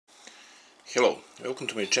Hello, welcome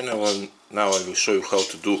to my channel, and now I will show you how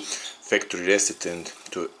to do factory reset and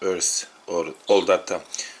to earse or all data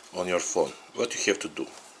on your phone. What you have to do.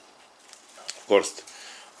 First,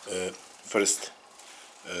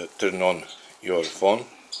 turn on your phone,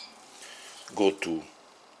 go to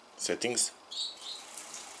settings.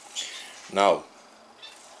 Now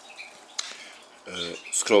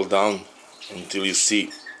scroll down until you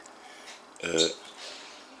see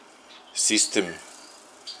system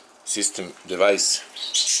and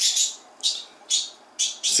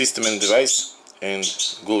device, and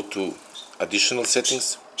go to additional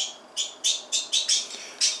settings.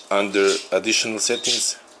 Under additional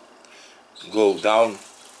settings, go down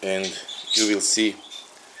and you will see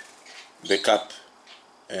backup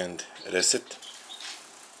and reset.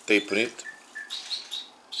 Tap on it.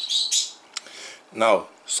 Now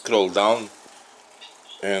scroll down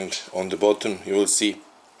and on the bottom you will see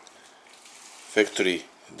factory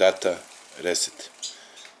data reset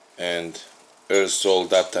and earse all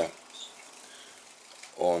data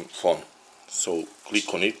on phone. So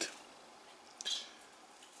click on it.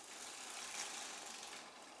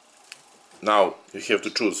 Now you have to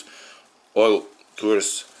choose all to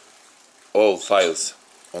earse all files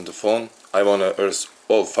on the phone. I wanna earse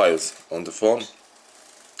all files on the phone.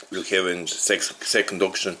 We'll have in second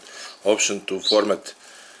option to format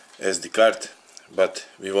SD card, but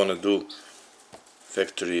we wanna do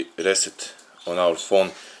factory reset on our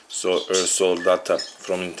phone, so earse all data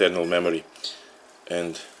from internal memory,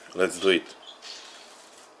 and let's do it.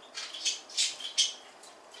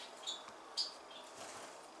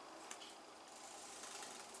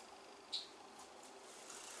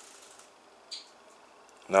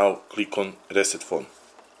 Now click on reset phone.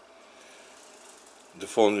 The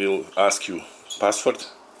phone will ask you password,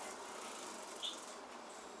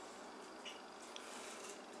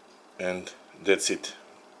 and that's it.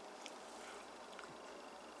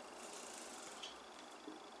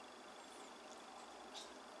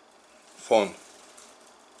 Phone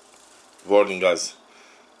warning us.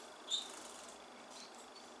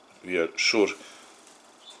 We are sure.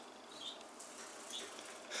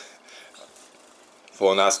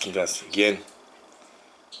 Phone asking us again,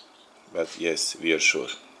 but yes, we are sure.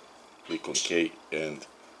 Click on OK and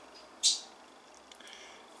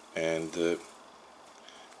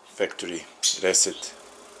factory reset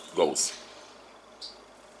goes.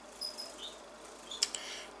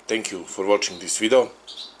 Thank you for watching this video.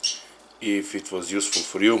 If it was useful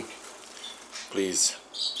for you, please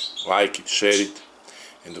like it, share it,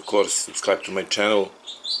 and of course subscribe to my channel.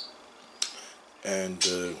 And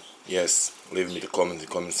yes, leave me the comment in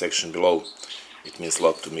the comment section below. It means a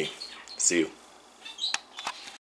lot to me. See you.